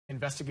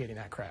investigating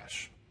that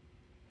crash.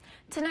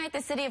 Tonight,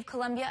 the City of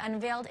Columbia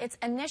unveiled its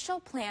initial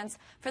plans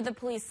for the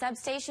police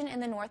substation in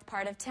the north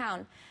part of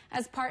town.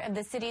 As part of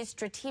the city's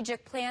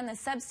strategic plan, the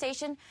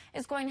substation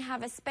is going to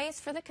have a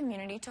space for the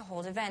community to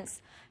hold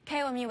events.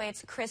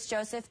 KOMU8's Chris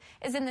Joseph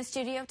is in the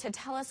studio to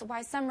tell us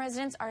why some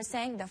residents are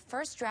saying the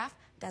first draft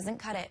doesn't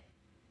cut it.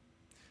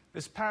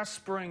 This past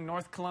spring,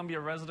 North Columbia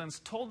residents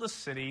told the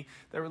city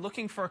they were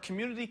looking for a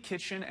community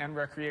kitchen and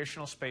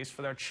recreational space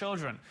for their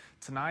children.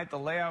 Tonight, the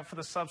layout for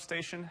the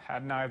substation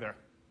had neither.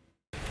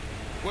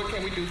 What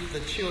can we do for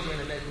the children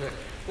in the neighborhood?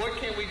 What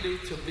can we do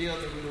to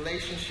build a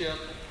relationship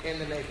in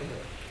the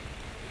neighborhood?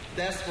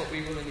 That's what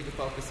we really need to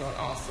focus on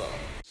also.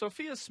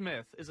 Sophia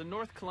Smith is a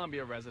North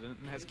Columbia resident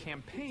and has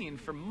campaigned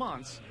for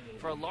months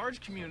for a large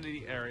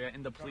community area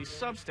in the police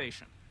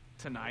substation.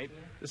 Tonight,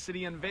 the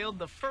city unveiled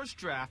the first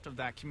draft of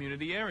that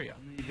community area.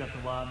 You've got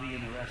the lobby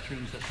and the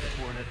restrooms that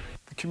support it.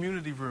 The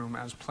community room,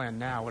 as planned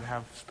now, would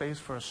have space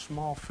for a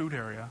small food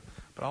area,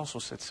 but also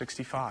sit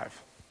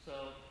 65.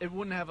 It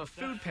wouldn't have a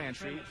food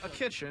pantry, a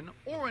kitchen,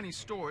 or any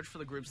storage for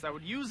the groups that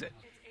would use it.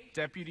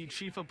 Deputy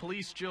Chief of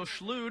Police Jill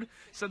Schlude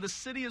said the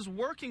city is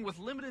working with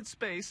limited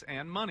space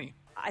and money.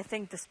 I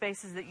think the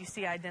spaces that you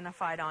see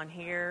identified on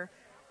here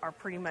are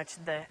pretty much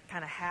the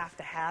kind of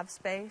have-to-have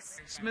space.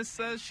 Smith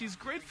says she's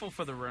grateful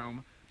for the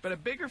room, but a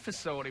bigger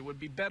facility would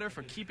be better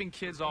for keeping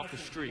kids off the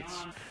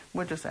streets.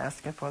 We're just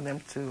asking for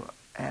them to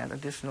add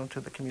additional to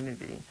the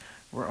community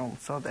room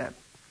so that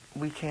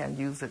we can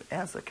use it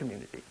as a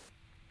community.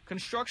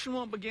 Construction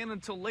won't begin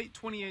until late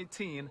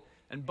 2018,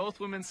 and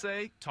both women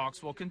say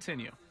talks will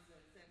continue.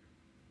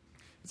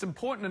 It's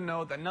important to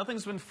note that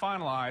nothing's been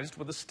finalized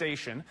with the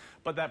station,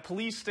 but that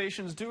police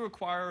stations do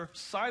require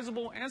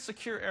sizable and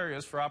secure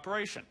areas for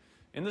operation.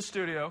 In the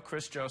studio,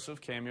 Chris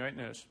Joseph, KOMU8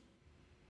 News.